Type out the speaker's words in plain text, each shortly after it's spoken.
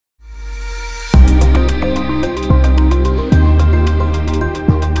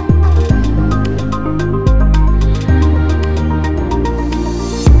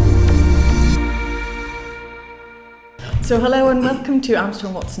So hello and welcome to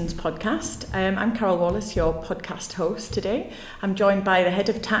Armstrong Watson's podcast. I'm Carol Wallace, your podcast host today. I'm joined by the Head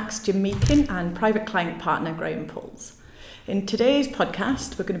of Tax, Jim Meakin, and Private Client Partner, Graham Pulls. In today's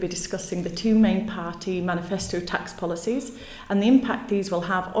podcast, we're going to be discussing the two main party Manifesto tax policies and the impact these will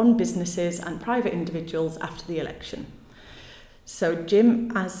have on businesses and private individuals after the election. So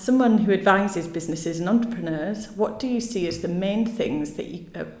Jim, as someone who advises businesses and entrepreneurs, what do you see as the main things that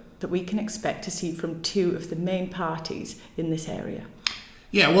we can expect to see from two of the main parties in this area?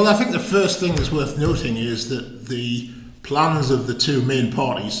 Yeah, well, I think the first thing that's worth noting is that the plans of the two main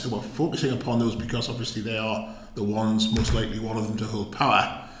parties, and we're focusing upon those because obviously they are the ones, most likely one of them, to hold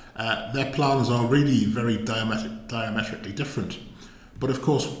power, their plans are really very diametrically different. But of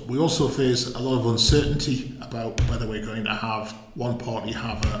course, we also face a lot of uncertainty about whether we're going to have one party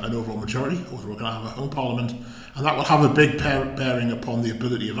have an overall majority or whether we're going to have a hung parliament, and that will have a big bearing upon the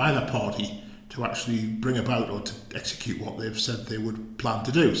ability of either party to actually bring about or to execute what they've said they would plan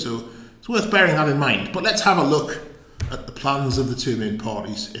to do. So it's worth bearing that in mind. But let's have a look at the plans of the two main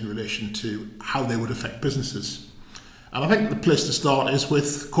parties in relation to how they would affect businesses. And I think the place to start is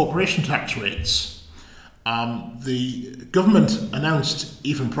with corporation tax rates. The government announced,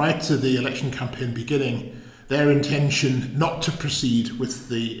 even prior to the election campaign beginning, their intention not to proceed with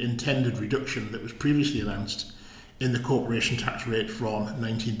the intended reduction that was previously announced in the corporation tax rate from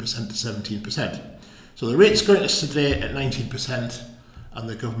 19% to 17%. So the rate's going to stay at 19%, and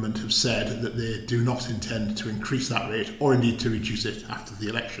the government have said that they do not intend to increase that rate or indeed to reduce it after the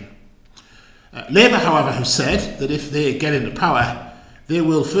election. Labour, however, have said that if they get into power, they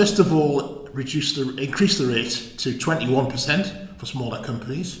will first of all increase the rate to 21% for smaller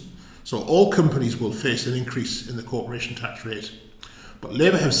companies. So all companies will face an increase in the corporation tax rate. But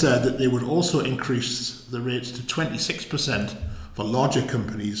Labour have said that they would also increase the rate to 26% for larger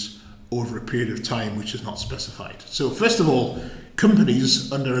companies over a period of time which is not specified. So first of all,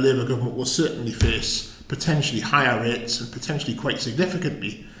 companies under a Labour government will certainly face potentially higher rates and potentially quite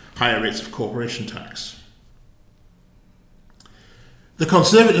significantly higher rates of corporation tax. The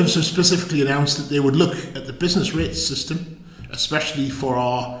Conservatives have specifically announced that they would look at the business rates system, especially for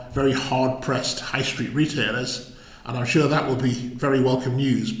our very hard-pressed high street retailers, and I'm sure that will be very welcome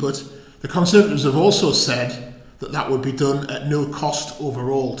news. But the Conservatives have also said that that would be done at no cost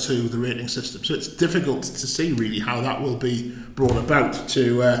overall to the rating system. So it's difficult to see really how that will be brought about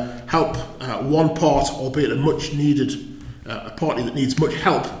to help one part, albeit a much needed a party that needs much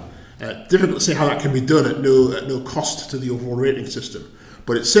help. Difficult to say how that can be done at no cost to the overall rating system.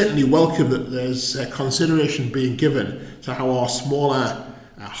 But it's certainly welcome that there's consideration being given to how our smaller,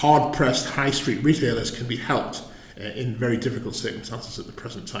 hard-pressed high street retailers can be helped in very difficult circumstances at the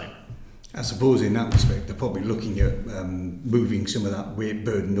present time. I suppose in that respect they're probably looking at moving some of that weight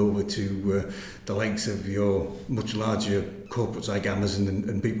burden over to the likes of your much larger corporates like Amazon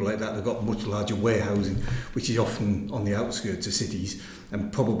and people like that. They've got much larger warehousing, which is often on the outskirts of cities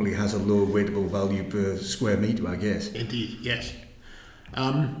and probably has a lower weightable value per square metre, I guess. Indeed, yes.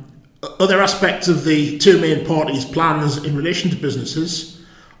 Other aspects of the two main parties' plans in relation to businesses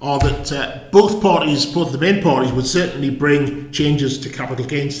are that both the main parties would certainly bring changes to capital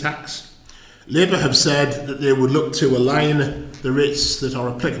gains tax. Labour have said that they would look to align the rates that are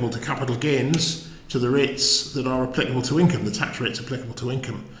applicable to capital gains to the rates that are applicable to income, the tax rates applicable to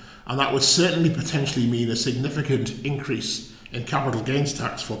income. And that would certainly potentially mean a significant increase in capital gains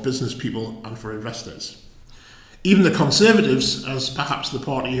tax for business people and for investors. Even the Conservatives, as perhaps the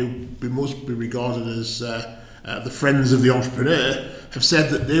party who would most be regarded as the friends of the entrepreneur, have said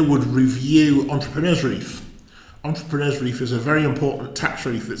that they would review entrepreneurs' relief. Entrepreneurs' relief is a very important tax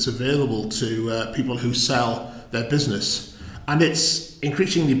relief that's available to people who sell their business, and it's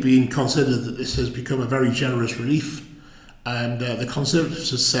increasingly being considered that this has become a very generous relief, and the Conservatives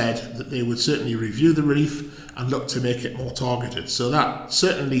have said that they would certainly review the relief and look to make it more targeted. So that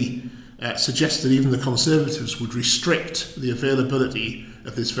certainly suggests that even the Conservatives would restrict the availability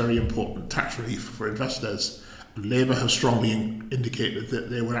of this very important tax relief for investors. And Labour have strongly indicated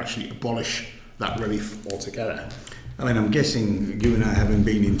that they would actually abolish that relief altogether. I mean, I'm guessing you and I, having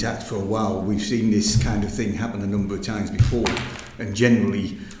been in tax for a while, we've seen this kind of thing happen a number of times before, and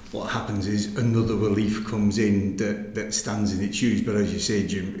generally what happens is another relief comes in that stands in its shoes. But as you say,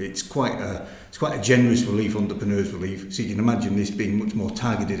 Jim, it's quite a generous relief, entrepreneurs' relief. So you can imagine this being much more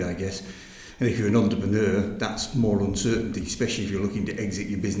targeted, I guess. And if you're an entrepreneur, that's more uncertainty, especially if you're looking to exit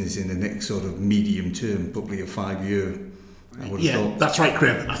your business in the next sort of medium term, probably a 5-year. Yeah, that's right,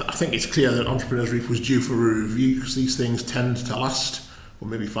 Graham. I think it's clear that entrepreneurs' relief was due for a review because these things tend to last for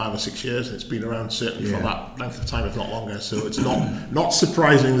maybe 5 or 6 years, and it's been around certainly for that length of time, if not longer. So it's not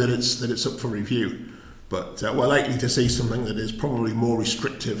surprising that it's up for review. But we're likely to see something that is probably more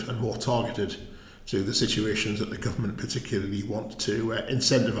restrictive and more targeted to the situations that the government particularly want to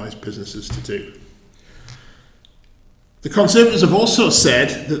incentivise businesses to do. The Conservatives have also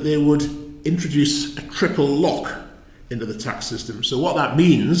said that they would introduce a triple lock into the tax system. So what that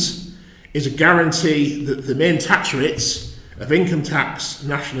means is a guarantee that the main tax rates of income tax,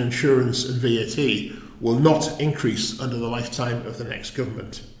 national insurance and VAT will not increase under the lifetime of the next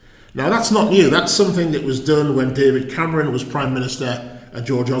government. Now that's not new, that's something that was done when David Cameron was Prime Minister and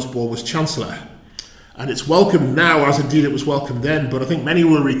George Osborne was Chancellor. And it's welcomed now, as indeed it was welcomed then, but I think many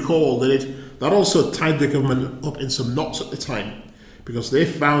will recall that also tied the government up in some knots at the time, because they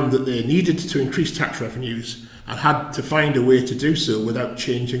found that they needed to increase tax revenues and had to find a way to do so without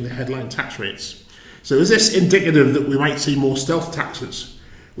changing the headline tax rates. So is this indicative that we might see more stealth taxes,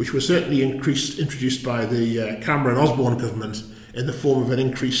 which were certainly introduced by the Cameron-Osborne government in the form of an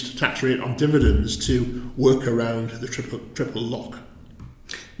increased tax rate on dividends to work around the triple lock?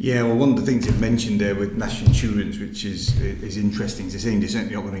 Yeah, well, one of the things you've mentioned there with national insurance, which is interesting, is they're saying they're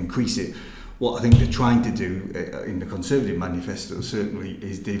certainly not going to increase it. What I think they're trying to do in the Conservative Manifesto certainly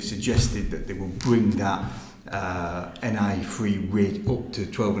is they've suggested that they will bring that NI-free rate up to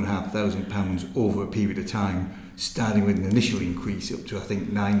 £12,500 over a period of time, starting with an initial increase up to, I think,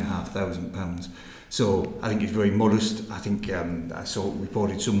 £9,500. So I think it's very modest. I think I saw it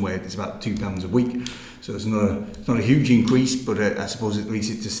reported somewhere it's about £2 a week. So it's not a huge increase, but I suppose at least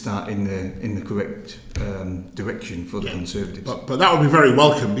it's a start in the correct direction for the Conservatives. But that would be very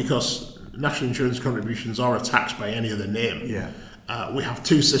welcome, because national insurance contributions are a tax by any other name. Yeah. We have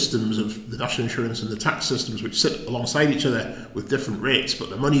two systems of the national insurance and the tax systems which sit alongside each other with different rates, but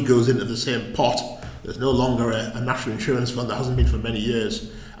the money goes into the same pot. There's no longer a national insurance fund, that hasn't been for many years.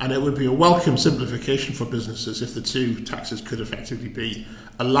 And it would be a welcome simplification for businesses if the two taxes could effectively be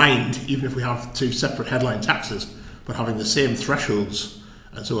aligned, even if we have two separate headline taxes, but having the same thresholds.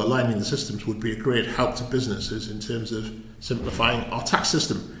 And so aligning the systems would be a great help to businesses in terms of simplifying our tax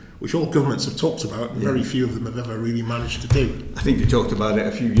system, which all governments have talked about, and very few of them have ever really managed to do. I think they talked about it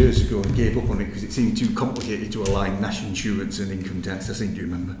a few years ago and gave up on it because it seemed too complicated to align national insurance and income tax, I think you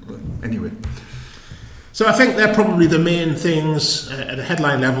remember. But anyway. So I think they're probably the main things at a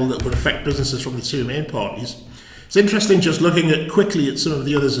headline level that would affect businesses from the two main parties. It's interesting just looking quickly at some of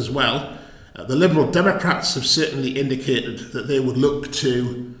the others as well. The Liberal Democrats have certainly indicated that they would look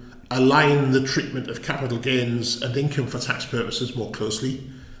to align the treatment of capital gains and income for tax purposes more closely.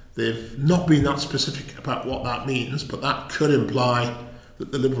 They've not been that specific about what that means, but that could imply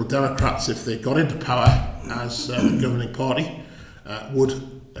that the Liberal Democrats, if they got into power as the governing party, would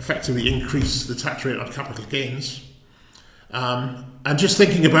effectively increase the tax rate on capital gains. And just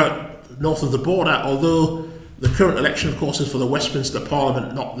thinking about north of the border, although the current election, of course, is for the Westminster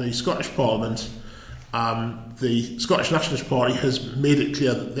Parliament, not the Scottish Parliament, the Scottish Nationalist Party has made it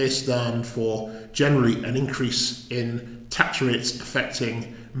clear that they stand for generally an increase in tax rates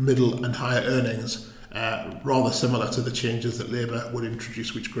affecting middle and higher earnings, rather similar to the changes that Labour would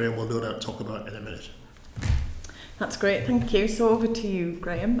introduce, which Graham will no doubt talk about in a minute. That's great, thank you. So over to you,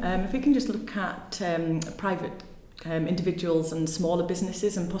 Graham. If we can just look at private individuals and smaller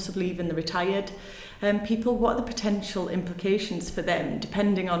businesses and possibly even the retired people, what are the potential implications for them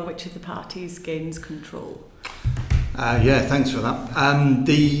depending on which of the parties gains control? Yeah, thanks for that.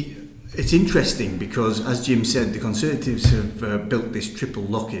 It's interesting because, as Jim said, the Conservatives have built this triple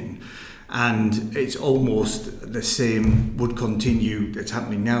lock-in, and it's almost the same would continue that's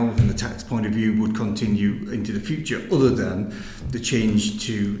happening now from the tax point of view would continue into the future, other than the change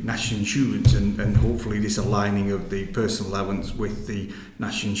to national insurance and hopefully this aligning of the personal allowance with the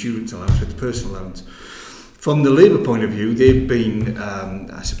national insurance allowance with the personal allowance. From the Labour point of view, they've been,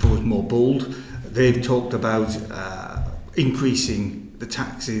 I suppose, more bold. They've talked about increasing the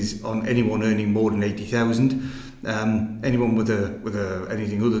taxes on anyone earning more than 80,000. Anyone with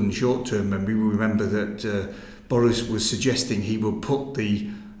anything other than short-term memory will remember that Boris was suggesting he would put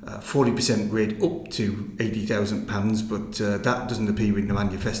the 40% rate up to £80,000, but that doesn't appear in the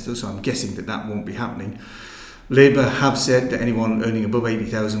manifesto, so I'm guessing that won't be happening. Labour have said that anyone earning above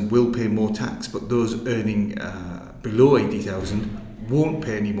 80,000 will pay more tax, but those earning below 80,000 won't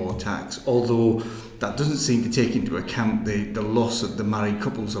pay any more tax, although that doesn't seem to take into account the loss of the married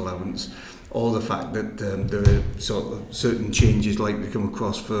couples allowance, or the fact that there are sort of certain changes likely to come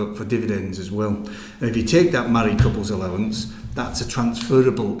across for dividends as well. And if you take that married couples allowance, that's a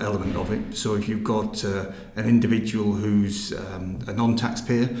transferable element of it. So if you've got an individual who's a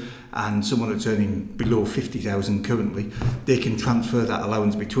non-taxpayer and someone that's earning below 50,000 currently, they can transfer that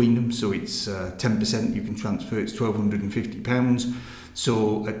allowance between them. So it's 10% you can transfer, it's £1,250.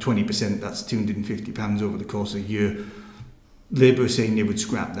 So at 20%, that's £250 over the course of a year. Labour are saying they would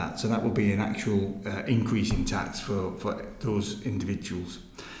scrap that, so that will be an actual increase in tax for those individuals.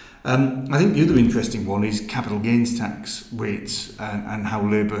 I think the other interesting one is capital gains tax rates, and how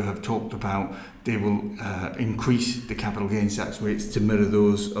Labour have talked about they will increase the capital gains tax rates to mirror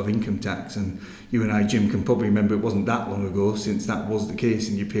those of income tax. And you and I, Jim, can probably remember it wasn't that long ago since that was the case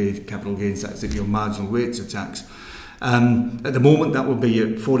and you paid capital gains tax at your marginal rates of tax. At the moment that will be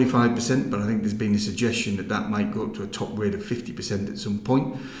at 45%, but I think there's been a suggestion that that might go up to a top rate of 50% at some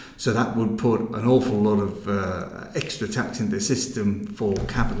point. So that would put an awful lot of extra tax into the system for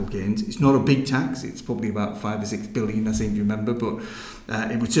capital gains. It's not a big tax, it's probably about 5 or 6 billion, I seem to remember, but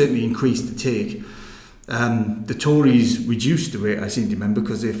it would certainly increase the take. The Tories reduced the rate, I seem to remember,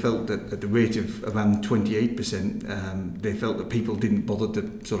 because they felt that at the rate of around 28%, they felt that people didn't bother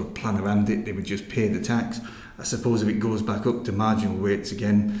to sort of plan around it, they would just pay the tax. I suppose if it goes back up to marginal rates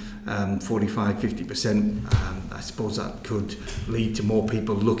again, 45-50%, I suppose that could lead to more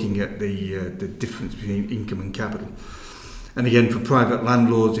people looking at the difference between income and capital. And again, for private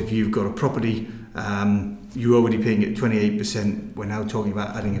landlords, if you've got a property, you're already paying it 28%. We're now talking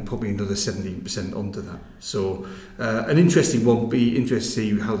about adding probably another 17% onto that. So an interesting one. Be interested to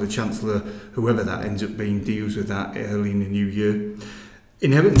see how the Chancellor, whoever that ends up being, deals with that early in the new year.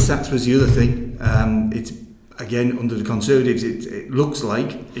 Inheritance tax was the other thing. It's again, under the Conservatives, it looks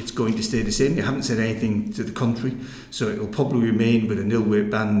like it's going to stay the same. They haven't said anything to the contrary, so it will probably remain with a nil weight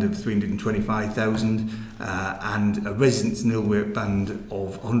band of 325,000 and a residence nil weight band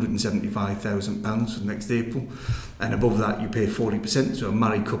of £175,000 for next April. And above that, you pay 40%. So a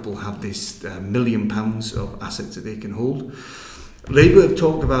married couple have this £1 million of assets that they can hold. Labour have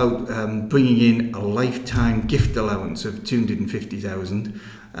talked about bringing in a lifetime gift allowance of 250,000.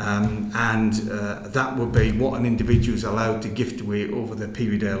 And that would be what an individual is allowed to gift away over their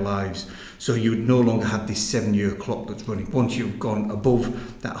period of their lives. So you would no longer have this 7-year clock that's running. Once you've gone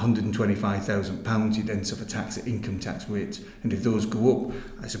above that £125,000, you then suffer tax at income tax rates. And if those go up,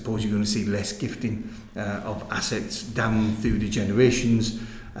 I suppose you're going to see less gifting of assets down through the generations.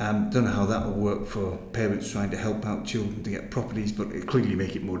 Don't know how that will work for parents trying to help out children to get properties, but it'll clearly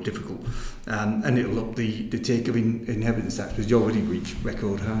make it more difficult. And it'll up the take of inheritance tax, because you already reached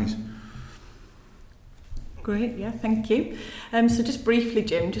record highs. Great, yeah, thank you. So just briefly,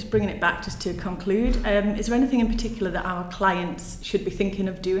 Jim, just bringing it back just to conclude, is there anything in particular that our clients should be thinking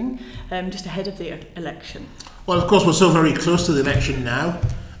of doing just ahead of the election? Well, of course, we're so very close to the election now.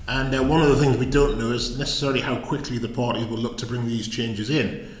 And one of the things we don't know is necessarily how quickly the parties will look to bring these changes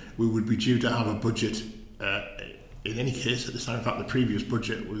in. We would be due to have a budget in any case at this time. In fact, the previous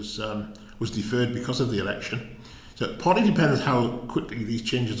budget was deferred because of the election. So it partly depends how quickly these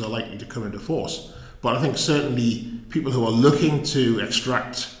changes are likely to come into force. But I think certainly people who are looking to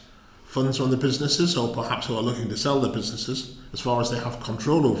extract funds from the businesses, or perhaps who are looking to sell their businesses, as far as they have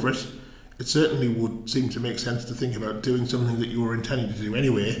control over it, it certainly would seem to make sense to think about doing something that you were intending to do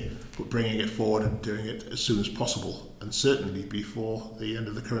anyway, but bringing it forward and doing it as soon as possible, and certainly before the end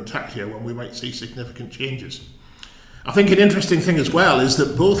of the current tax year, when we might see significant changes. I think an interesting thing as well is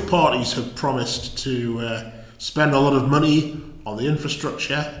that both parties have promised to spend a lot of money on the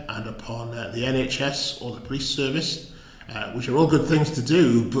infrastructure and upon the NHS or the police service, which are all good things to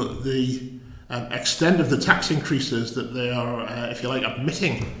do, but the extent of the tax increases that they are, if you like,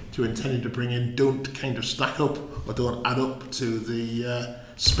 admitting to intending to bring in don't kind of stack up or don't add up to the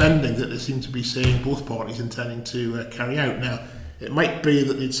spending that they seem to be saying both parties intending to carry out. Now, it might be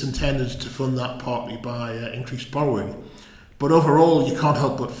that it's intended to fund that partly by increased borrowing, but overall you can't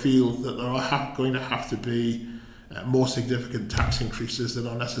help but feel that there are going to have to be more significant tax increases than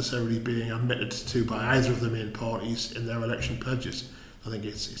are necessarily being admitted to by either of the main parties in their election pledges. I think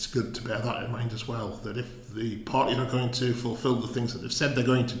it's good to bear that in mind as well, that if the parties are going to fulfil the things that they've said they're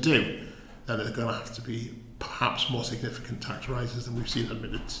going to do, then there's going to have to be perhaps more significant tax rises than we've seen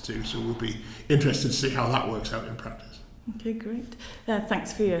admitted to. So we'll be interested to see how that works out in practice. Okay, great.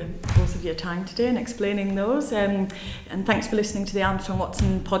 Thanks for both of your time today and explaining those. And thanks for listening to the Armstrong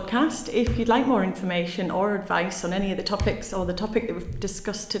Watson podcast. If you'd like more information or advice on any of the topics or the topic that we've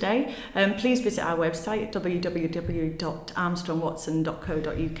discussed today, please visit our website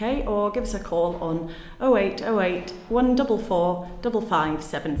www.armstrongwatson.co.uk or give us a call on 0808 144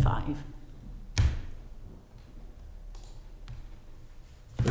 5575.